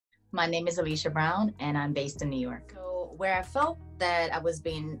My name is ALICIA Brown, and I'm based in New York. So where I felt that I was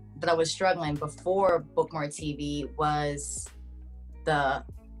struggling before Bookmore TV was I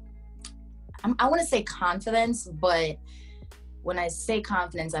want to say confidence, but when I say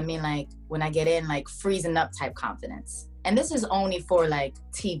confidence, I mean like when I get in, like freezing up type confidence. And this is only for like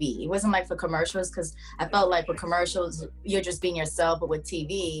TV. It wasn't like for commercials, because I felt like with commercials, you're just being yourself, but with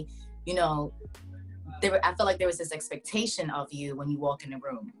TV, you know, I felt like there was this expectation of you when you walk in the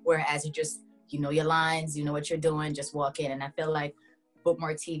room, whereas you know your lines, you know what you're doing, just walk in. And I feel like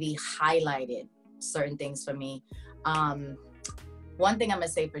Bookmore TV highlighted certain things for me. One thing I'm gonna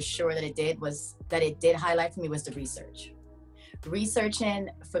say for sure that it did highlight for me was the research. Researching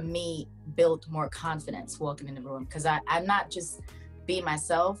for me built more confidence walking in the room, because I'm not just being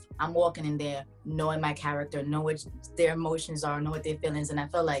myself, I'm walking in there knowing my character, know what their emotions are, know what their feelings, and I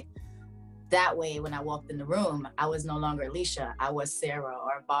feel like that way, when I walked in the room, I was no longer ALICIA. I was Sarah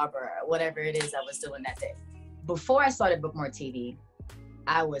or Barbara, or whatever it is I was doing that day. Before I started Bookmore TV,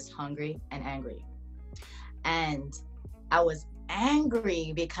 I was hungry and angry. And I was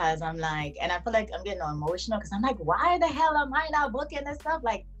angry because I'm like, and I feel like I'm getting emotional because I'm like, why the hell am I not booking this stuff?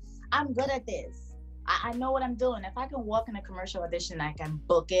 Like, I'm good at this. I know what I'm doing. If I can walk in a commercial audition, I can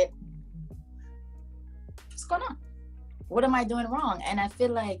book it. What's going on? What am I doing wrong? And I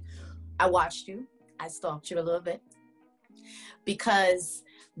feel like I watched you, I stalked you a little bit, because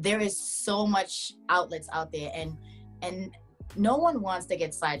there is so much outlets out there, and no one wants to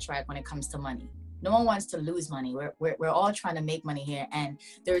get sidetracked when it comes to money. No one wants to lose money. We're all trying to make money here, and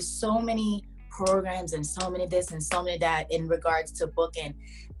there's so many programs and so many this and so many that in regards to booking.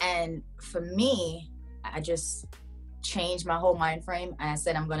 And for me, I just changed my whole mind frame, and I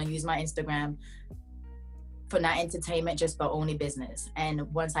said I'm going to use my Instagram for not entertainment, just for only business. And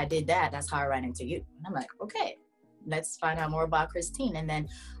once I did that, that's how I ran into you. And I'm like, okay, let's find out more about Christine. And then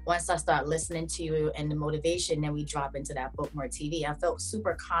once I start listening to you and the motivation, then we drop into that Bookmore TV. I felt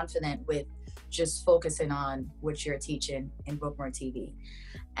super confident with just focusing on what you're teaching in Bookmore TV.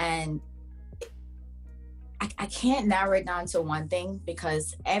 And I can't narrow it down to one thing,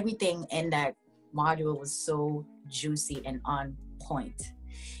 because everything in that module was so juicy and on point.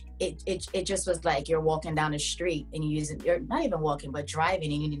 It just was like you're walking down the street and you're not even walking, but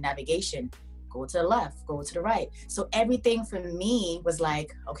driving, and you need navigation. Go to the left, go to the right. So everything for me was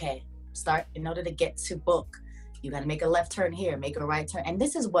like, okay, in order to get to book, you got to make a left turn here, make a right turn. And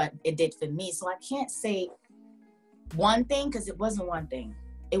this is what it did for me. So I can't say one thing, because it wasn't one thing.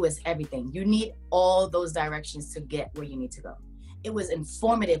 It was everything. You need all those directions to get where you need to go. It was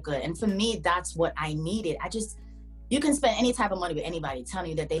informative good. And for me, that's what I needed. You can spend any type of money with anybody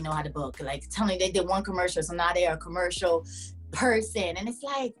telling you that they know how to book, like telling you they did one commercial, so now they're a commercial person. And it's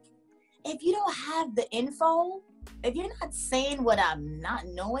like, if you don't have the info, if you're not saying what I'm not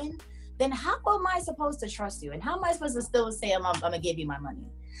knowing, then how am I supposed to trust you? And how am I supposed to still say I'm gonna give you my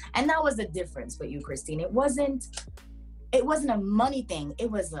money? And that was the difference with you, Christine. It wasn't a money thing. It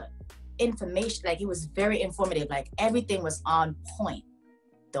was a information, like it was very informative. Like everything was on point.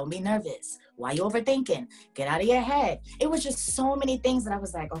 Don't be nervous. Why you overthinking? Get out of your head. It was just so many things that I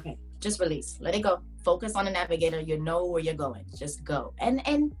was like, okay, just release. Let it go. Focus on the navigator. You know where you're going. Just go. And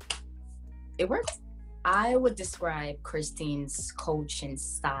it worked. I would describe Christine's coaching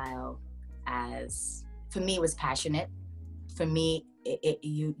style as, for me, it was passionate. For me,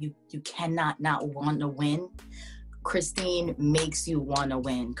 you cannot not want to win. Christine makes you want to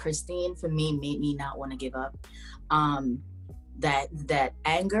win. Christine, for me, made me not want to give up. That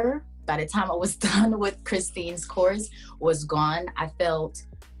anger, by the time I was done with Christine's course, was gone. I felt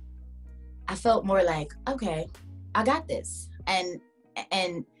more like, okay, I got this. And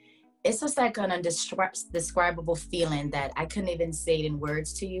it's just like an indescribable feeling that I couldn't even say it in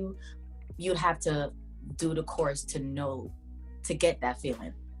words to you. You'd have to do the course to get that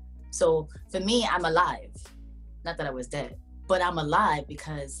feeling. So for me, I'm alive. Not that I was dead, but I'm alive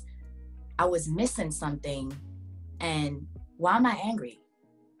because I was missing something. And why am I angry?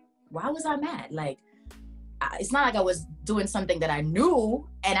 Why was I mad? Like, it's not like I was doing something that I knew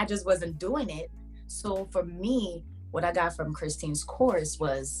and I just wasn't doing it. So for me, what I got from Christine's course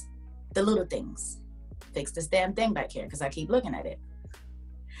was the little things. Fix this damn thing back here, because I keep looking at it.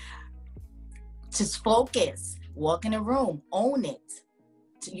 Just focus, walk in a room, own it.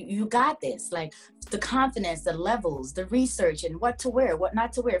 You got this. Like the confidence, the levels, the research, and what to wear, what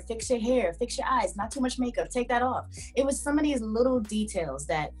not to wear. Fix your hair, fix your eyes, not too much makeup, take that off. It was some of these little details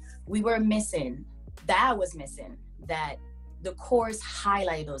that we were missing, that I was missing, that the course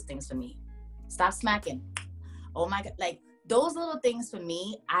highlighted those things for me. Stop smacking. Oh my God. Like those little things for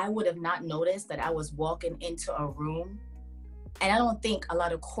me, I would have not noticed that I was walking into a room And I don't think a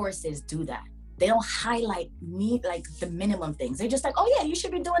lot of courses do that. They don't highlight me like the minimum things. They're just like, oh yeah, you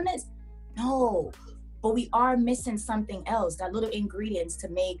should be doing this. No, but we are missing something else, that little ingredients to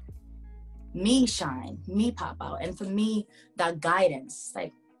make me shine, me pop out. And for me, that guidance,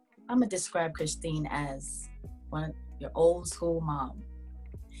 like I'm gonna describe Christine as one of your old school mom.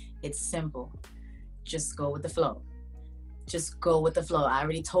 It's simple. Just go with the flow. Just go with the flow. I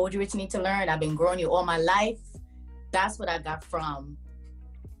already told you what you need to learn. I've been growing you all my life. That's what I got from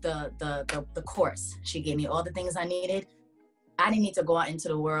the course. She gave me all the things I needed. I didn't need to go out into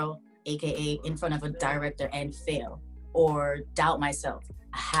the world, AKA in front of a director, and fail or doubt myself.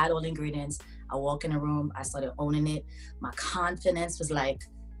 I had all the ingredients. I walk in a room, I started owning it. My confidence was like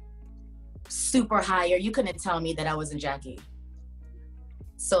super higher. You couldn't tell me that I wasn't Jackie.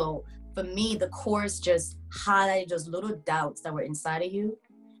 So for me, the course just highlighted those little doubts that were inside of you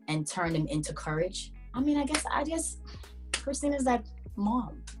and turned them into courage. I mean, I guess Christine is that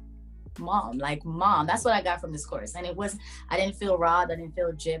mom. That's what I got from this course. And I didn't feel robbed, I didn't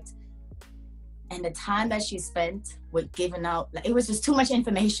feel gypped. And the time that she spent with giving out, like, it was just too much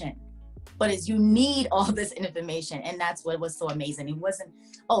information. But you need all this information. And that's what was so amazing. It wasn't,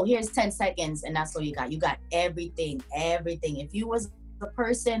 oh, here's 10 seconds and that's all you got. You got everything. If you was the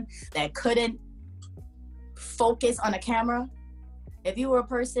person that couldn't focus on a camera, if you were a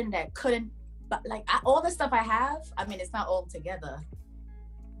person that couldn't, all the stuff I have, I mean, it's not all together,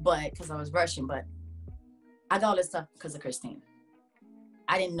 but because I was rushing, but I got all this stuff because of Christine.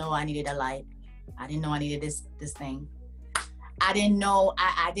 I didn't know I needed a light. I didn't know I needed this thing. I didn't know.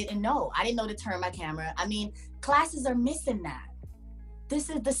 I didn't know to turn my camera. I mean, classes are missing that. This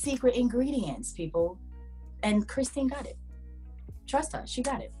is the secret ingredients, people. And Christine got it. Trust her, she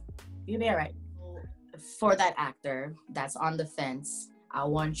got it. You'll be all right. For that actor that's on the fence, I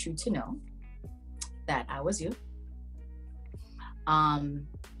want you to know that I was you.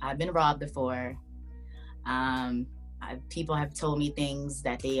 I've been robbed before. People have told me things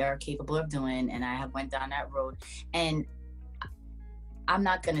that they are capable of doing, and I have went down that road. And I'm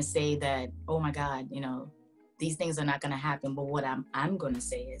not gonna say that, oh my God, these things are not gonna happen. But what I'm gonna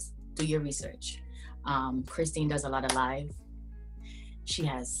say is, do your research. Christine does a lot of live. She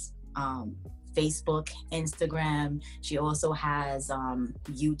has Facebook, Instagram. She also has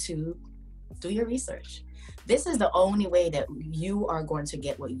YouTube. Do your research. This is the only way that you are going to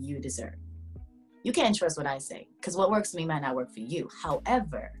get what you deserve. You can't trust what I say, because what works for me might not work for you.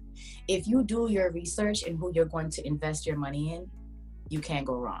 However, if you do your research and who you're going to invest your money in, you can't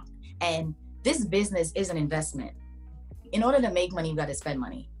go wrong. And this business is an investment. In order to make money, you got to spend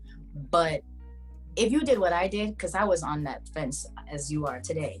money. But if you did what I did, because I was on that fence as you are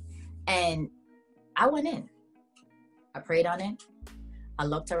today, and I went in, I prayed on it, I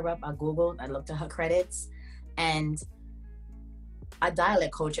looked her up, I Googled, I looked at her credits, and a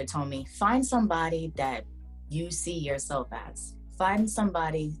dialect coach had told me, find somebody that you see yourself as. Find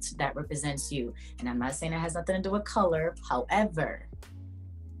somebody that represents you. And I'm not saying it has nothing to do with color. However,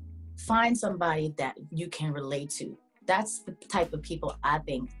 find somebody that you can relate to. That's the type of people I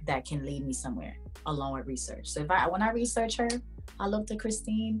think that can lead me somewhere, along with research. So when I research her, I looked at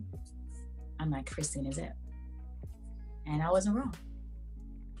Christine, I'm like, Christine is it. And I wasn't wrong.